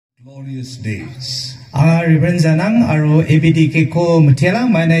Glorious days. Reverend aro Abdk ko mutiara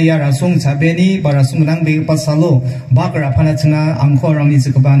mana ya rasung sabeni barasung nang be pasalo bakar apana tuna angko orang ni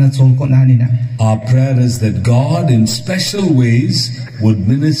sekabana cholko nanina. Our prayer is that God in special ways would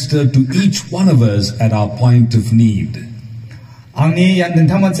minister to each one of us at our point of need. Angni yan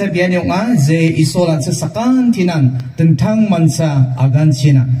tentang mansa bian yonga ze isolan se sakan tinan tentang mansa agan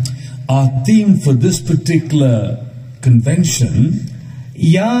china. Our theme for this particular convention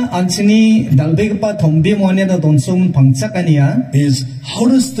Ya anchini dalbegpa thombe moneda donsum pangchakania is how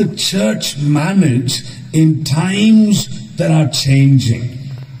does the church manage in times that are changing?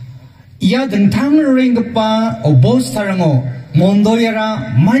 Ya dentang ringpa obos tarango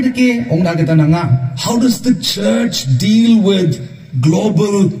mondoliara maidke ongdagetananga. How does the church deal with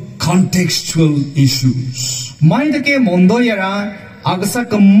global contextual issues? Maidke mondoliara agasa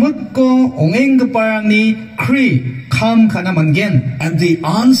kemukko ongengparangni kri kham khana mangen. And the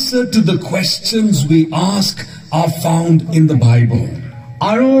answer to the questions we ask are found in the Bible.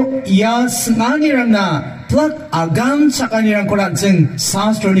 Aro ya snganirangna plak agam chakanirang koranjeng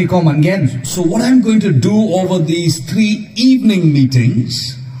sastroni ko mangen. So what I'm going to do over these 3 evening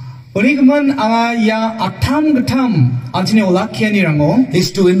meetings Urigman ya atam gatam antini olakianirango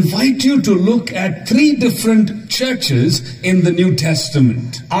is to invite you to look at 3 different churches in the New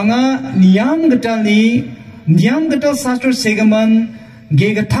Testament. Anga niyam gatal sastro segaman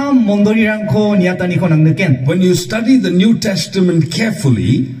gegatam mondolirangko niyatani ko nangdeken. When you study the New Testament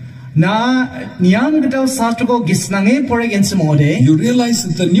carefully, na niyam gatal sastro ko gisnange poregensimode, you realize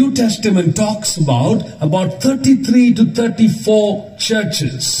that the New Testament talks about 33 to 34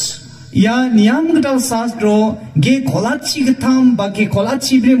 churches. Ya niyam gatal sastro ge kolachi gatam ba ge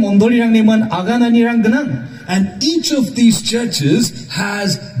kolachi bre mondolirang neman agananirang ganang. And each of these churches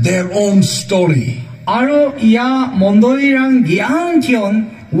has their own story. Aro ya mondolirang giang kion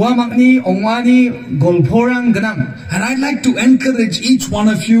wa makni ongwani golporang ganang. And I'd like to encourage each one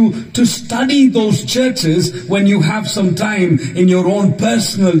of you to study those churches when you have some time in your own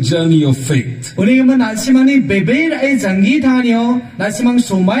personal journey of faith. Uliman nasimani beber ay zangi tanyo nasimang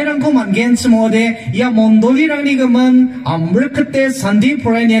sumairang ko mangen sumode ya mondolirang ni gaman amrkate sandi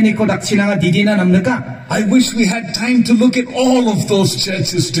porayni ko daksinanga didina namnaka. I wish we had time to look at all of those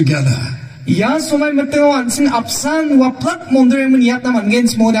churches together. Ya sumay mateo ansing apsan waplak mondoreng meniatna mangen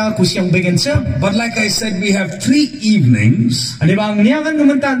smoda kusyang begensa. But like I said, we have 3 evenings. Ani bang niagan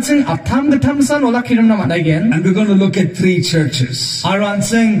gumunta ansing atam gatamsan ola kiram na madagen. And we're going to look at 3 churches. Aro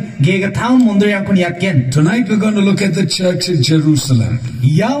ansing gegatam mondoreng ko niatgen. Tonight we're going to look at the church in Jerusalem.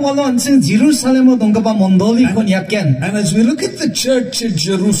 Ya walo ansing Jerusalem o dongkapa mondoli ko niatgen. And as we look at the church in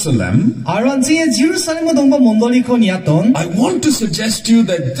Jerusalem, aro ansing Jerusalem o dongkapa mondoli ko niaton. I want to suggest to you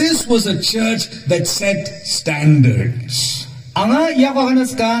that this was a church that set standards. Anga ya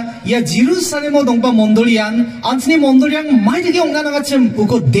baganaska ya Jerusalem o dongpa mondolian antni mondoliang maidege ongana gachem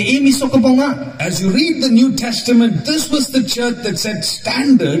uko deemi sokoponga. As you read the New Testament, this was the church that set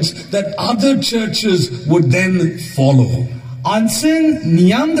standards that other churches would then follow. Anseng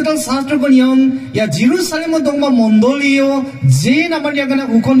niyam gatal sastro ko niyon ya Jerusalem o dongpa mondolio je namaliyagana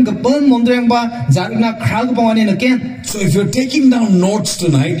ukon gabon mondoliang ba zarna krag pangani naken. So if you're taking down notes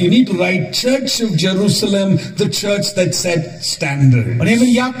tonight, you need to write Church of Jerusalem, the church that set standards.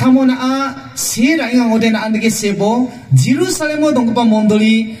 Onemen ya tamo na a se rainga ngode na andege sebo Jerusalem o dongpa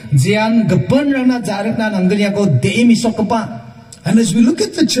mondoli jean gabon rangna zarna nanggalia ko deemi sokpa. And as we look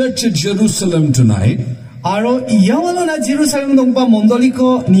at the church at Jerusalem tonight, aro iyawalo na Jerusalem dongpa mondoli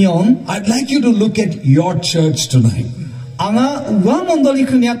ko niyon, I'd like you to look at your church tonight. anga wa mondoli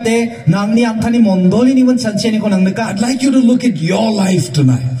kniate nangni antani mondoli ni mon chancheni ko nangneka. I'd like you to look at your life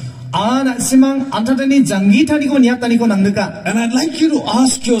tonight. Ana simang antani jangi thani ko niatani ko nangneka. And I'd like you to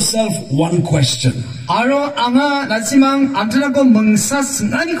ask yourself one question. Aro anga nasimang antana ko mangsa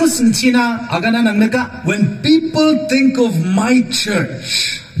sngani ko sngchina agana nangneka. When people think of my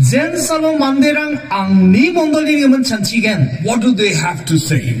church, jen salo manderang angni mondoli ni mon chanchigen, what do they have to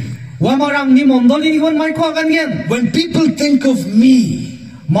say? wamarang ni mondoli ni kon mai ko agangen. When people think of me,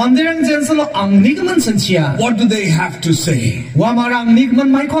 manderang jen salo angni ko mon chanchia, what do they have to say? wamarang ni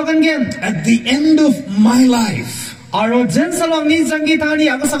kon mai ko agangen. At the end of my life, aro jen salo angni jangi thani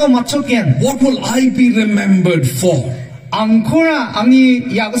agasa ko matchoken, what will I be remembered for? angkora angni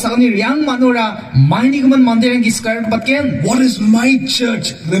yagasa angni riang manora maini ko mon manderang giskar batken. What is my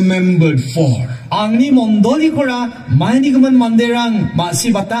church remembered for? angni mondoli kora maini ko mon manderang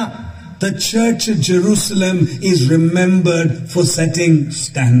masibata. The church of Jerusalem is remembered for setting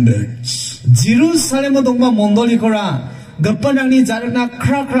standards. Jerusalem o dongpa mondoli kora Gapanangni jarakna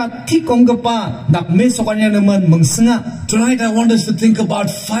kra tikong gapa nakme sokanya naman mengsenga. Tonight I want us to think about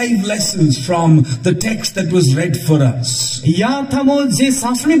 5 lessons from the text that was read for us. Ya tamo je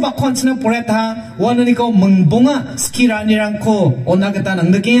sasuni bakwan sina poreta wanani ko mengbonga skirani rangko onagata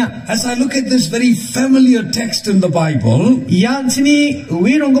nangdekiya. As I look at this very familiar text in the Bible, Ya sini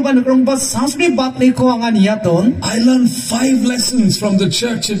wirongba nakrongba sasuni bakni ko angan yaton. I learned 5 lessons from the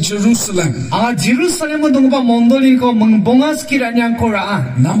church in Jerusalem. Jerusalem dongba mondoli ko mengbonga skirani rangko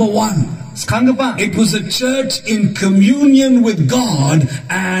ra. Number 1. It was a church in communion with God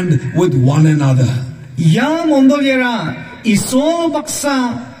and with one another. Ya mondoliera iso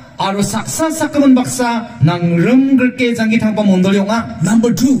baksa aro saksa sakaman baksa nang rumgerke jangi thangpa mondolionga.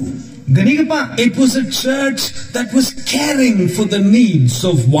 Number 2. Ganigapa, it was a church that was caring for the needs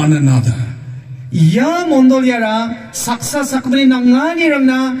of one another. Ya mondoliera saksa sakmani nangani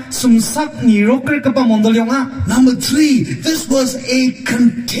rangna sumsak niroker kapa mondolionga. Number 3, this was a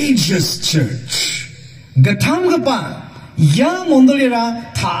contagious church. Gatham gapa ya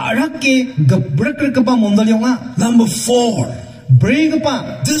mondoliera tharake gabrakar kapa mondolionga. Number 4,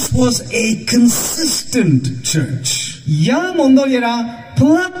 bregapa this was a consistent church. Ya mondoliera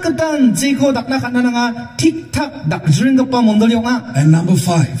plakatan jeko dakna kananga tik tak dakjring kapa mondolionga. And number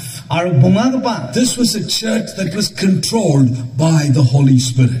 5, this was a church that was controlled by the Holy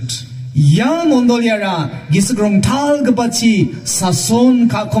Spirit. Ya mondoliara gisgrong tal gapachi sason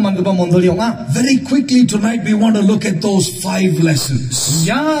kakoman gapa mondolionga. Very quickly tonight we want to look at those 5 lessons.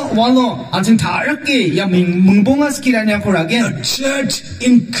 Ya walo ajeng tharake ya mengbonga skiranya korage. A church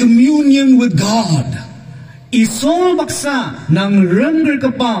in communion with God. Isol baksa nang rengger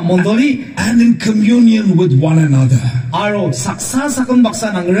kapa mondoli and in communion with one another. Aro saksa sakon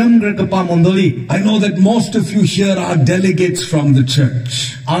baksa nang rengger kapa mondoli. I know that most of you here are delegates from the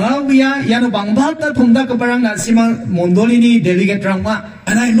church. Angawia yano bangbata thumda kaparang nasima mondoli ni delegate rangma.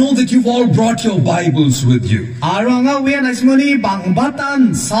 And I know that you've all brought your Bibles with you. So I'd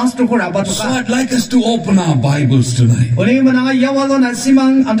like us to open our Bibles tonight.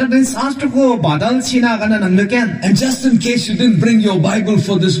 And just in case you didn't bring your Bible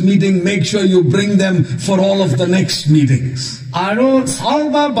for this meeting, make sure you bring them for all of the next meetings. Turn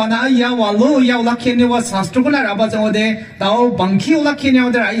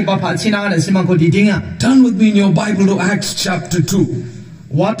with me in your Bible to Acts chapter 2.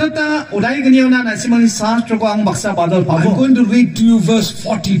 I'm going to read to you verse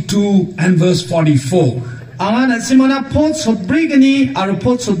 42 and verse 44. This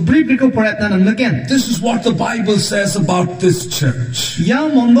is what the Bible says about this church.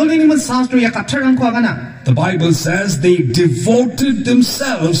 The Bible says they devoted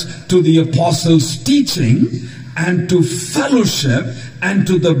themselves to the apostles' teaching and to fellowship and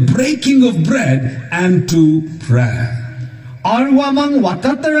to the breaking of bread and to prayer. Arwamang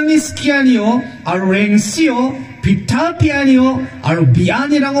watatarang iskianio, arrengsio, pitapianio,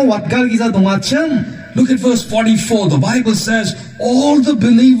 arbianirango watgalgiza dongacham. Look at verse 44. The Bible says all the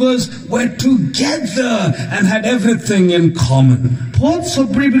believers were together and had everything in common. And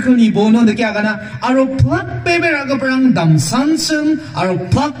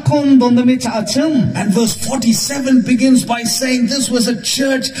verse 47 begins by saying this was a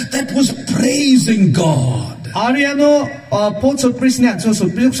church that was praising God. Ariano potso prisnya so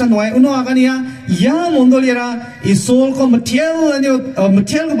piluksan wai uno agania ya mondoliera isol ko matiel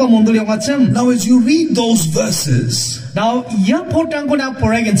ko ba mondolio ngacham. Now as you read those verses, now ya potang ko na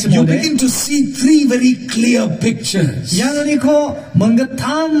poragen simode, you begin to see 3 very clear pictures. Yani ko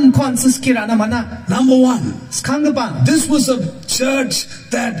mangatam ko ansiskira na mana. Number 1, skangpa, this was a church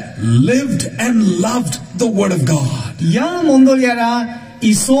that lived and loved the Word of God. Ya mondoliera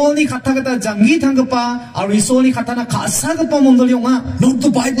isoni kata-kata jangi tanggapa, aru isoni katana kasagapa mondolionga. Note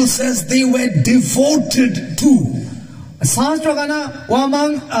the Bible says they were devoted to. This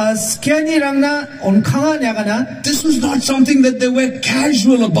was not something that they were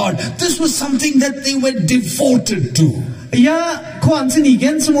casual about. This was something that they were devoted to.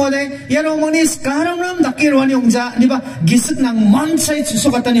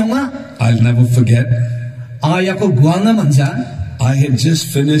 I'll never forget. I had just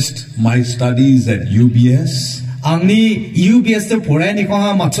finished my studies at UBS. And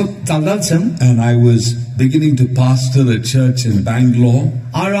I was beginning to pastor a church in Bangalore.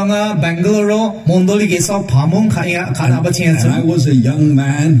 Aranga Bangalore mondoli gesa pamong kaya kana And I was a young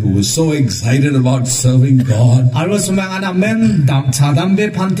man who was so excited about serving God. Aro sumangana men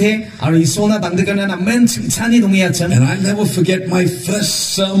chadambe pante aro isona dangdekana men 칭찬이 동의하죠. And I'll never forget my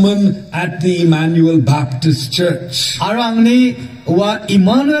first sermon at the Emmanuel Baptist Church. Aro angni wa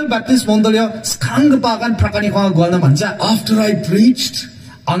Emmanuel Baptist mondolio skangbagan prakani kwa guana manja. After I preached,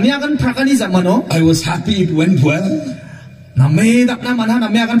 Angniagan prakani zamano. I was happy it went well. I was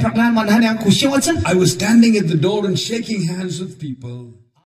was standing at the door and shaking hands with people.